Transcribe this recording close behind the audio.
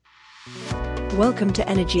Welcome to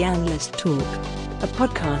Energy Analyst Talk, a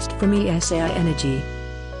podcast from ESAI Energy.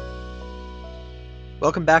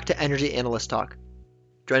 Welcome back to Energy Analyst Talk.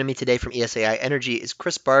 Joining me today from ESAI Energy is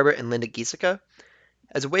Chris Barber and Linda Giesecke.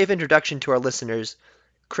 As a way of introduction to our listeners,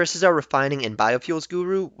 Chris is our refining and biofuels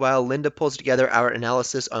guru, while Linda pulls together our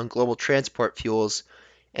analysis on global transport fuels,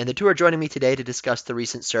 and the two are joining me today to discuss the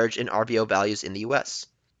recent surge in RVO values in the U.S.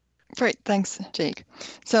 Great, thanks, Jake.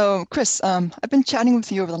 So, Chris, I've been chatting with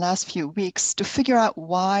you over the last few weeks to figure out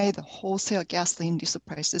why the wholesale gasoline diesel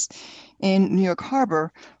prices in New York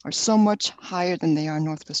Harbor are so much higher than they are in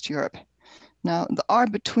Northwest Europe. Now, the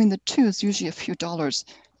arb between the two is usually a few dollars,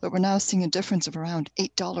 but we're now seeing a difference of around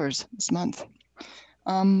 $8 this month.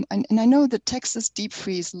 And I know the Texas deep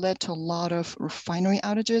freeze led to a lot of refinery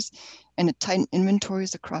outages and it tightened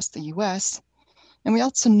inventories across the U.S., and we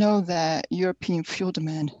also know that European fuel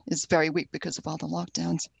demand is very weak because of all the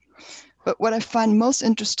lockdowns. But what I find most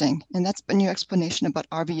interesting, and that's been your explanation about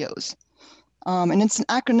RVOs. And it's an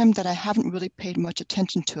acronym that I haven't really paid much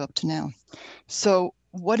attention to up to now. So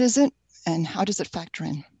what is it and how does it factor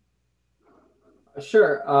in?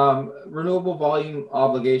 Sure. Renewable volume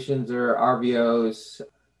obligations, or RVOs,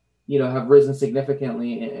 have risen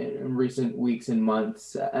significantly in recent weeks and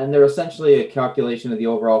months, and they're essentially a calculation of the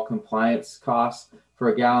overall compliance cost for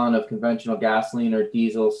a gallon of conventional gasoline or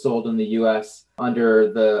diesel sold in the U.S.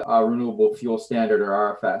 under the Renewable Fuel Standard,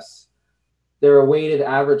 or RFS. They're a weighted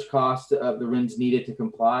average cost of the RINs needed to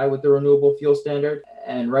comply with the Renewable Fuel Standard,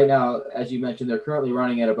 and right now, as you mentioned, they're currently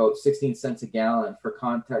running at about 16 cents a gallon. For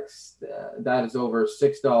context, that is over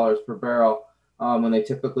 $6 per barrel, when they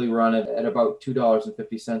typically run at about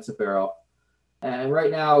 $2.50 a barrel. And right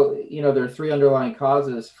now, there are three underlying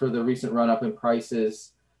causes for the recent run-up in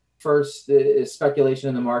prices. First is speculation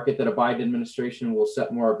in the market that a Biden administration will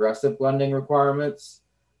set more aggressive blending requirements.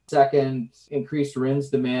 Second, increased RINs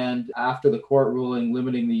demand after the court ruling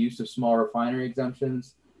limiting the use of small refinery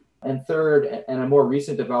exemptions. And third, and a more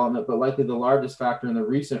recent development, but likely the largest factor in the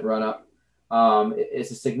recent run-up, is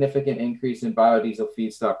a significant increase in biodiesel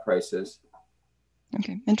feedstock prices.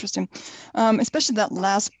 Okay, interesting. Especially that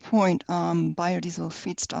last point, biodiesel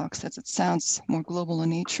feedstocks, as it sounds more global in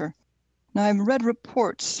nature. Now, I've read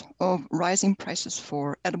reports of rising prices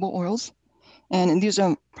for edible oils, and these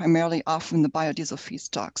are primarily often the biodiesel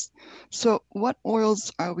feedstocks. So what oils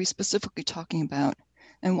are we specifically talking about,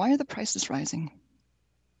 and why are the prices rising?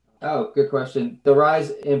 Oh, good question. The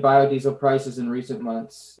rise in biodiesel prices in recent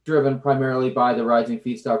months, driven primarily by the rising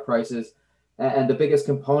feedstock prices, and the biggest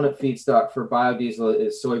component feedstock for biodiesel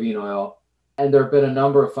is soybean oil. And there have been a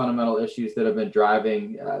number of fundamental issues that have been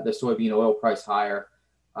driving the soybean oil price higher.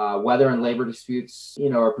 Weather and labor disputes,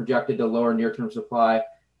 are projected to lower near-term supply,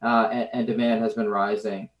 and demand has been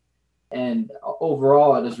rising. And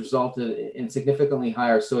overall, it has resulted in significantly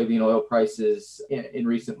higher soybean oil prices in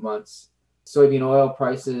recent months. Soybean oil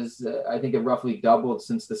prices, I think, have roughly doubled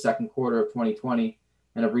since the second quarter of 2020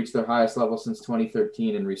 and have reached their highest level since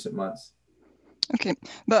 2013 in recent months. Okay,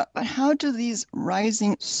 but how do these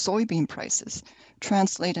rising soybean prices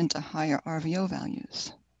translate into higher RVO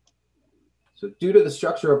values? So due to the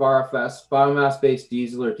structure of RFS, biomass-based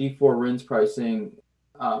diesel, or D4 RINs pricing,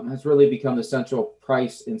 has really become the central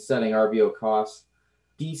price in setting RVO costs.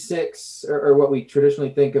 D6, or what we traditionally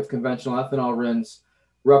think of conventional ethanol RINs,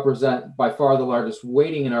 represent by far the largest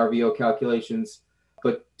weighting in RVO calculations,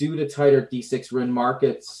 but due to tighter D6 RIN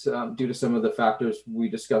markets, due to some of the factors we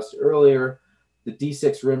discussed earlier, the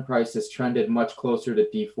D6 RIN price has trended much closer to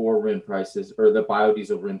D4 RIN prices, or the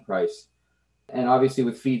biodiesel RIN price. And obviously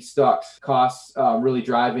with feedstocks costs really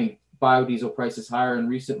driving biodiesel prices higher in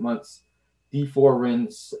recent months, D4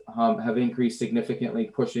 RINs have increased significantly,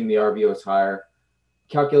 pushing the RVOs higher.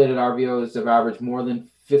 Calculated RVOs have averaged more than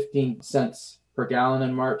 15 cents per gallon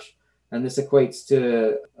in March, and this equates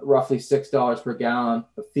to roughly $6 per gallon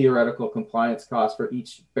of theoretical compliance costs for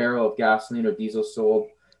each barrel of gasoline or diesel sold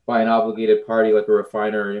by an obligated party like a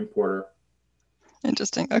refiner or importer.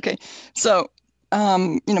 Interesting. Okay, so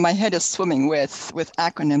my head is swimming with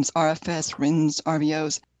acronyms: RFS, RINs,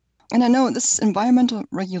 RVOs. And I know this environmental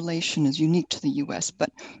regulation is unique to the U.S., but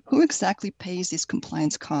who exactly pays these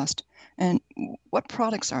compliance costs, and what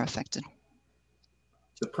products are affected?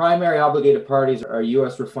 The primary obligated parties are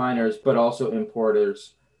U.S. refiners, but also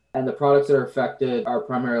importers. And the products that are affected are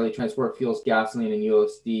primarily transport fuels, gasoline, and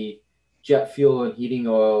ULSD. Jet fuel and heating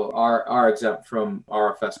oil are exempt from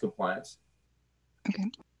RFS compliance.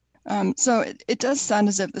 Okay. So it does sound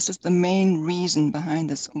as if this is the main reason behind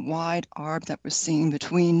this wide arb that we're seeing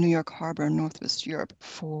between New York Harbor and Northwest Europe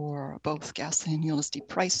for both gasoline and ULSD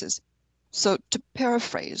prices. So to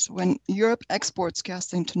paraphrase, when Europe exports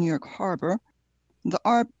gasoline to New York Harbor, The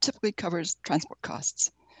ARB typically covers transport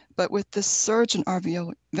costs, but with this surge in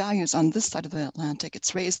RVO values on this side of the Atlantic,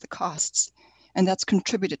 it's raised the costs, and that's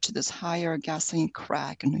contributed to this higher gasoline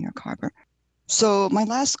crack in New York Harbor. So my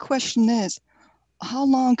last question is, how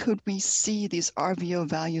long could we see these RVO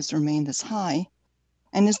values remain this high?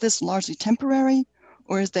 And is this largely temporary,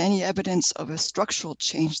 or is there any evidence of a structural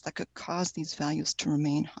change that could cause these values to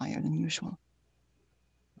remain higher than usual?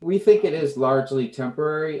 We think it is largely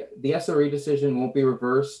temporary. The SRE decision won't be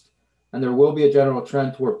reversed, and there will be a general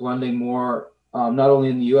trend toward blending more, not only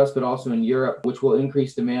in the US, but also in Europe, which will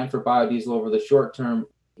increase demand for biodiesel over the short term,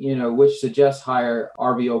 which suggests higher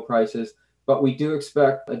RVO prices. But we do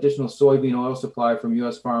expect additional soybean oil supply from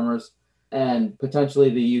US farmers and potentially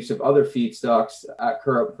the use of other feedstocks at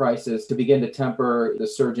current prices to begin to temper the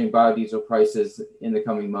surging biodiesel prices in the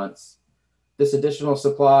coming months. This additional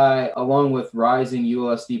supply, along with rising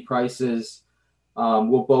ULSD prices,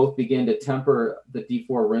 will both begin to temper the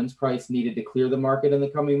D4 RINs price needed to clear the market in the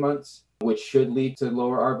coming months, which should lead to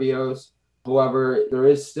lower RVOs. However, there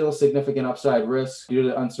is still significant upside risk due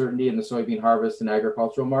to uncertainty in the soybean harvest and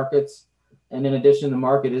agricultural markets. And in addition, the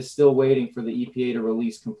market is still waiting for the EPA to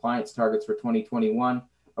release compliance targets for 2021,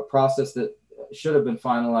 a process that should have been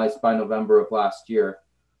finalized by November of last year.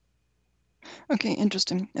 Okay,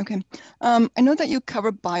 interesting. Okay. I know that you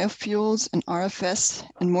cover biofuels and RFS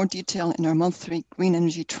in more detail in our monthly Green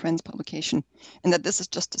Energy Trends publication, and that this is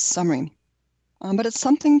just a summary. But it's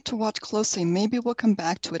something to watch closely. Maybe we'll come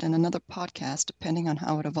back to it in another podcast, depending on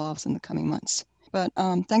how it evolves in the coming months. But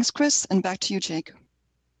thanks, Chris, and back to you, Jake.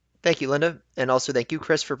 Thank you, Linda, and also thank you,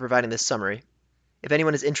 Chris, for providing this summary. If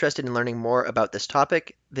anyone is interested in learning more about this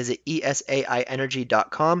topic, visit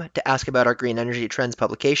esaiEnergy.com to ask about our Green Energy Trends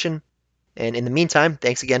publication. And in the meantime,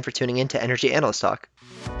 thanks again for tuning in to Energy Analyst Talk.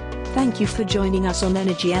 Thank you for joining us on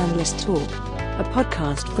Energy Analyst Talk, a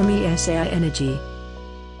podcast from ESAI Energy.